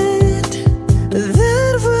hand,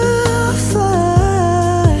 then we'll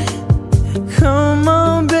fly. Come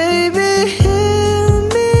on, baby, hear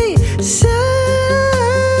me say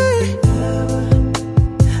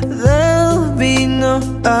there'll be no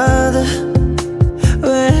other.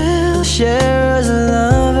 We'll share as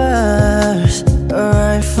lovers,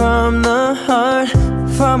 right from the heart,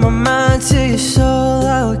 from my mind to your soul.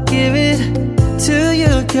 I will give it to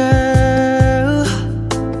you, girl.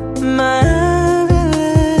 My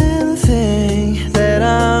little thing that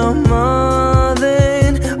I'm more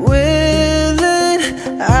than willing,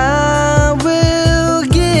 I will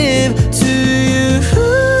give to you.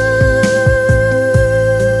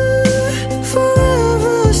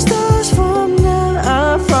 Forever stars from now,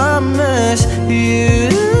 I promise you.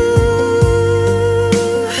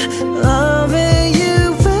 Loving you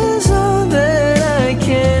is all that I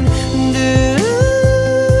can do.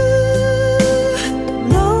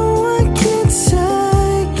 No one can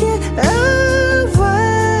take it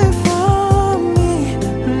away from me.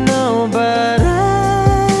 No, but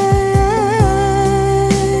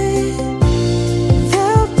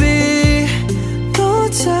there'll be no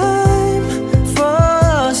time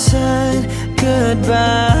for saying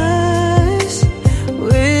goodbyes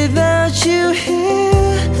without you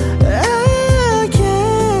here. I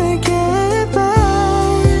can't get by.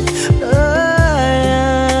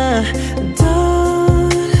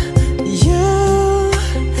 Don't you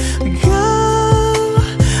go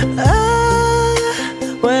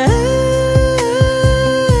away.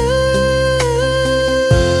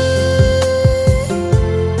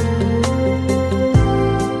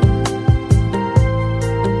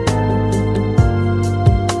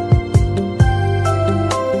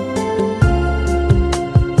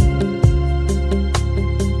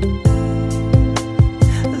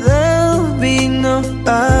 There'll be no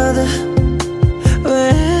other.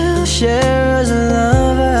 We'll share as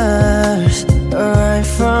lovers, right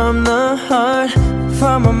from the heart,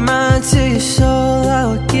 from my mind to your soul. I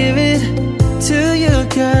will give it to you,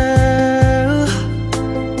 girl.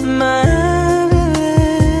 My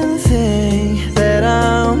little thing that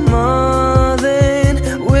I'm more than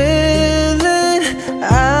willing,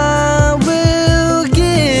 I will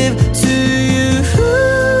give to you.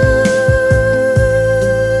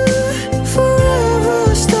 Forever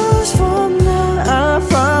stars from now, I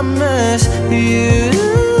promise you.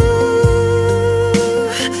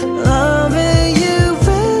 Loving you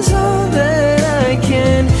is all that I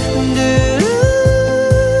can do.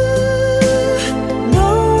 No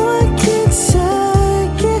one can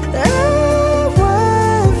take it away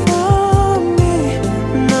from me.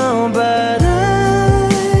 No, but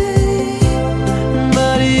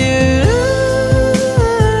you.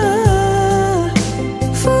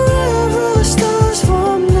 Forever stars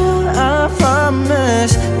from now, I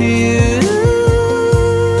promise you.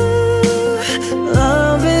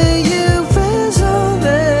 Loving you is all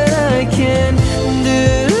that I can do.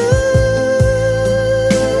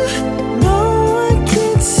 No one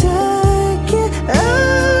can take it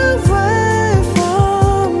away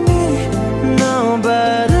from me. No,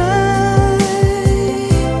 but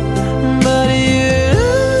you.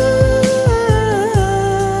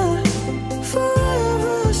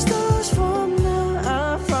 Forever stars from now,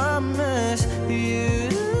 I promise you.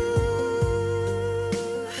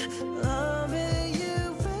 Loving you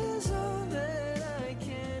is all that I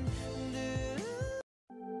can do.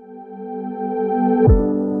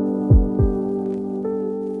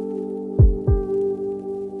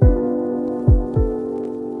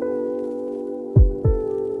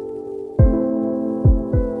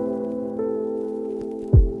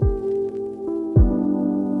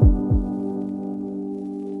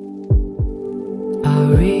 I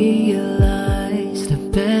realize the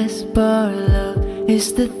best part of love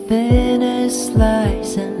is the thinnest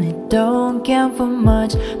slice, and it don't count for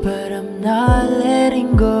much, but I'm not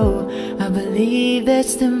letting go. I believe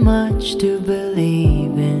that's too much to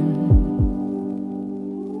believe in.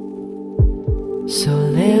 So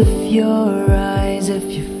lift your eyes if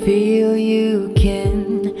you feel you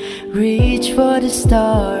can. Reach for the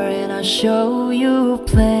star and I'll show you a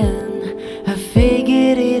plan. I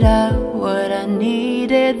figured it out, what I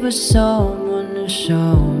needed was someone to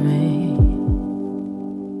show me.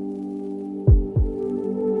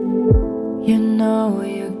 You know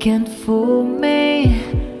you can't fool me,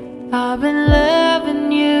 I've been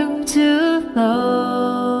loving you too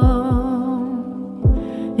long.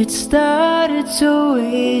 It started so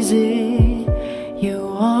easy. You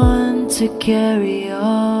want to carry on.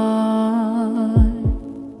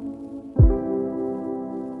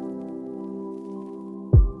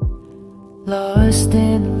 Lost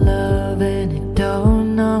in love and I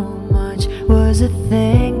don't know much. Wasn't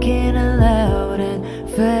thinking aloud and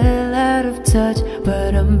fell out of touch.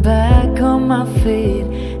 But I'm back on my feet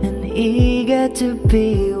and eager to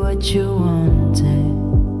be what you wanted.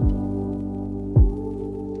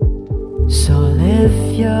 So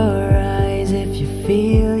lift your eyes if you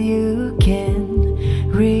feel you can.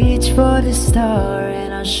 Reach for the star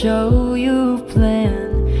and I'll show you a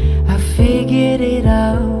plan. I figured it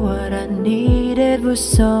out, what I needed was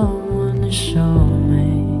someone to show me.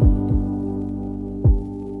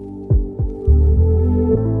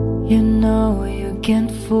 You know you can't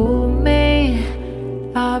fool me.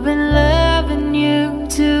 I've been loving you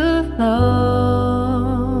too long.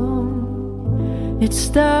 It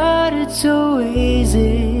started so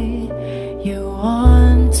easy. You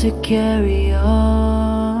want to carry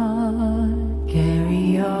on,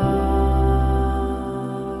 carry on.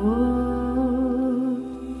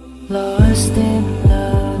 Lost in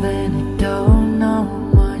love and I don't know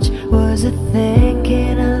much. Wasn't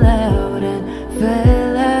thinking aloud and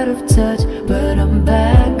fell out of touch. But I'm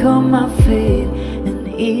back on my feet and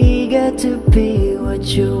eager to be what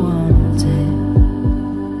you wanted.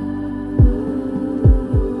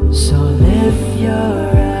 So lift your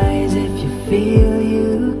eyes if you feel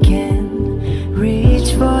you can.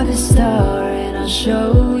 Reach for the star and I'll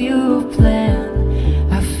show you a plan.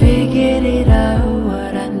 I figured it out,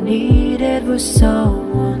 what I needed was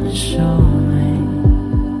someone to show me.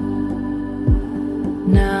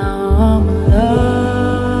 Now I'm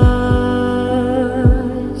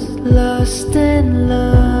lost in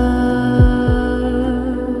love,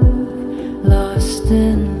 lost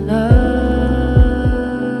in love,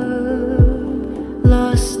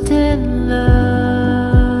 lost in love.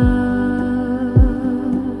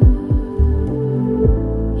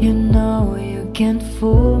 You know you can't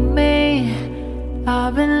fool me.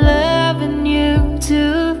 I've been loving you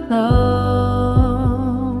too long.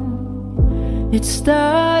 It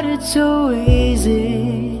started so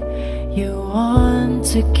easy. You want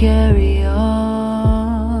to carry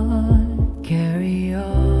on, carry on.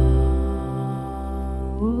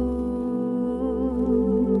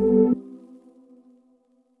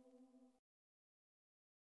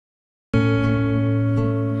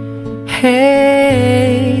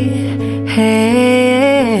 Hey,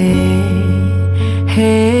 hey,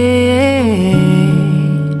 hey,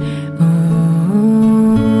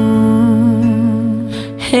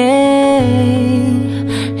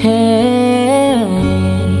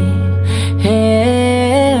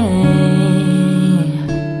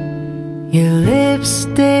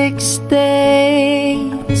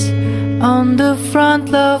 on the front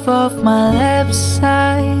love of my left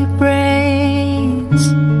side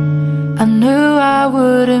brains. I knew I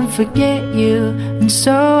wouldn't forget you, and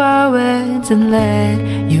so I went and let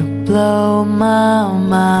you blow my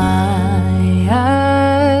mind.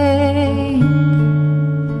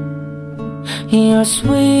 Your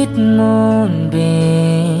sweet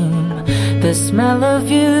moonbeam, the smell of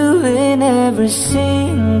you in every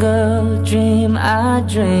single dream I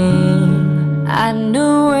dream. I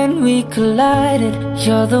knew when we collided,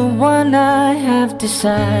 you're the one I have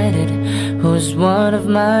decided, who's one of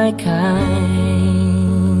my kind.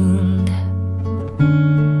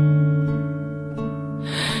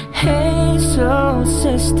 Hey soul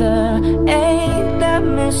sister, ain't that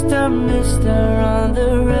Mr. on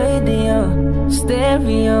the radio?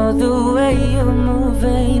 Stereo, the way you move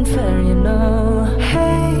ain't fair, you know.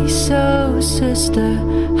 Hey soul sister,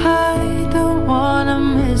 I don't wanna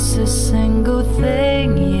miss a single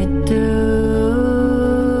thing you do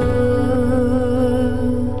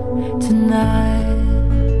tonight.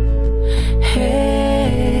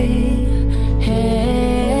 Hey,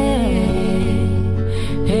 hey,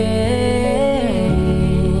 hey,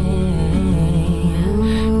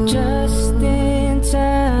 just in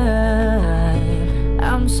time.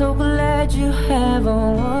 I'm so glad you have a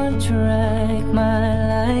one-track mind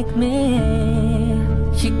like me.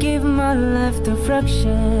 You give my life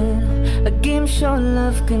direction, a game show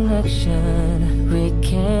love connection we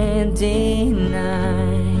can't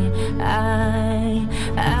deny.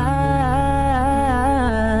 I'm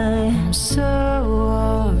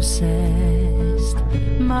so obsessed.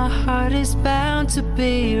 My heart is bound to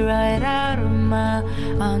be right out of my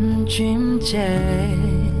undreamed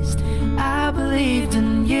chest. I believed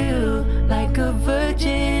in you like a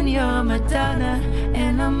virgin, you're Madonna,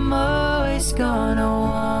 and I'm always gonna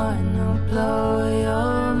wanna blow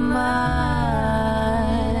your mind.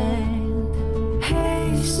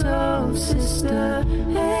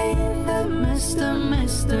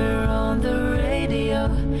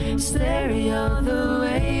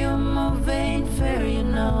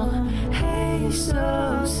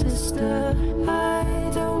 so, sister. I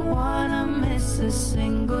don't wanna miss a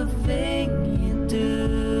single thing you do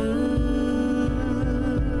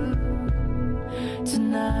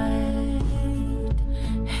tonight.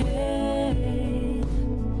 Hey,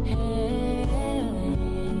 hey,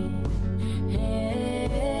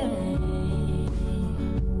 hey,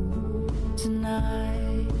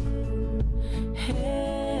 tonight.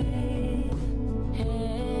 Hey,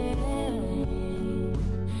 hey,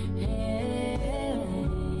 hey,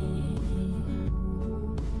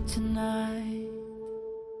 tonight.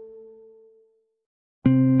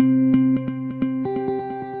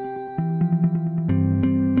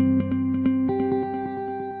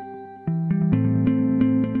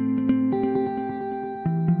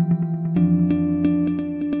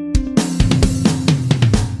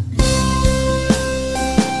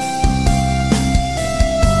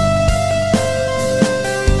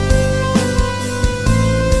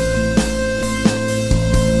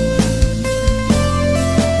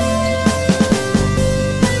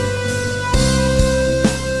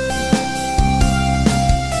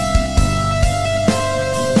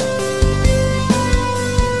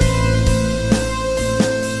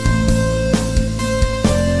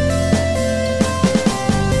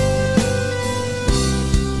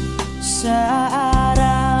 Sa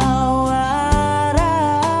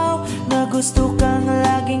araw-araw na gusto kang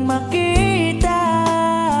laging makita,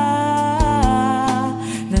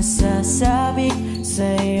 nasasabik sa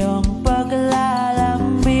iyong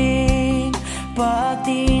paglalambing. Pag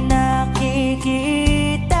di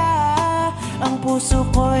nakikita, ang puso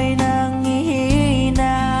ko'y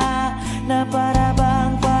nangihina, na para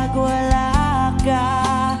bang pag wala ka,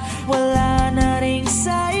 wala na ring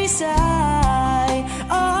saysay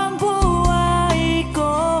ang buhay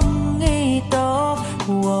kong ito.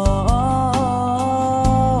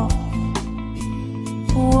 Whoa,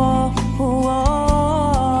 whoa, whoa,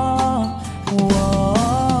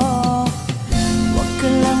 whoa. Huwag ka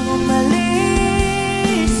lang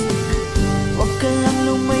umalis, huwag ka lang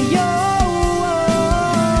lumayo.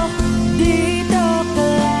 Dito ka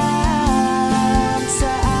lang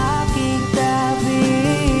sa aking tabi.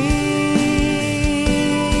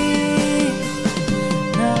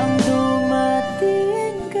 Nang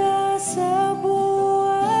dumating ka sa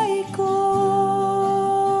buhay ko,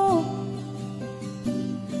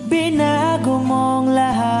 binago mong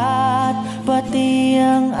lahat, pati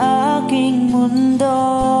ang aking mundo.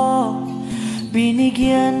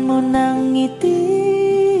 Binigyan mo ng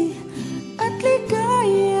ngiti at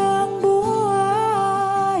ligayang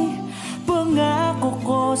buhay. Pangako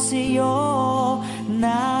ko sa'yo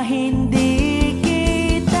na hindi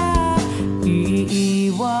kita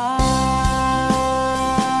iiwan.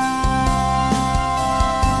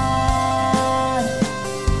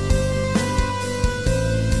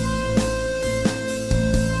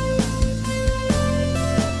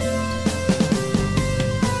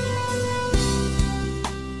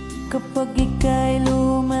 Kapag ika'y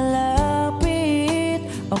lumalapit,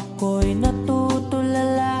 ako'y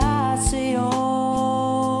natutulala sa'yo.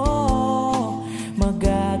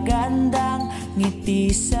 Magagandang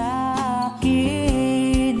ngiti sa'kin,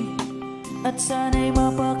 at sana'y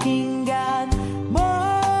mapakinggan.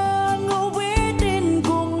 Mang-awitin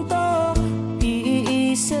kong to,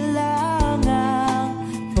 iisa lang ang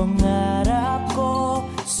pangarap ko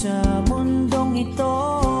sa mundong ito.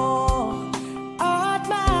 At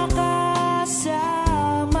makasama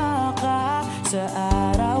ka sa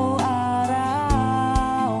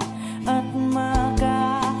araw-araw, at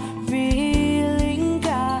makapiling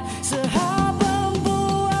ka sa habang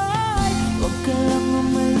buhay. Huwag ka lang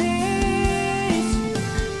umalis,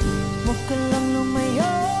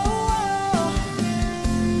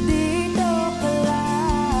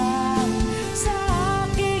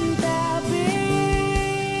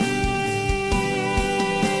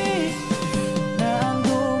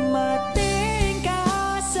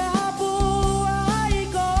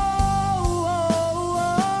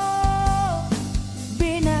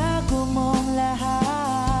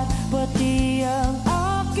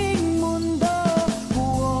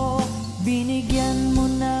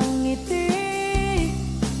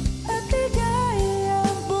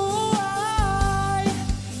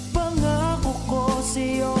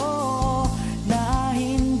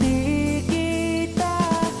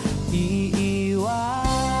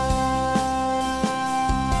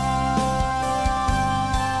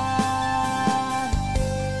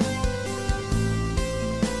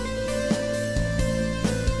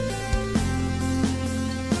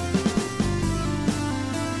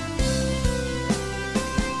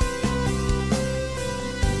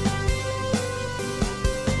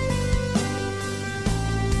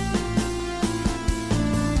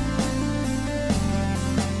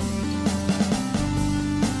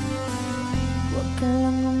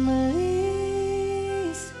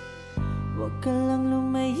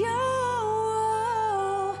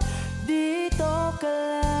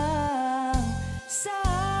 ka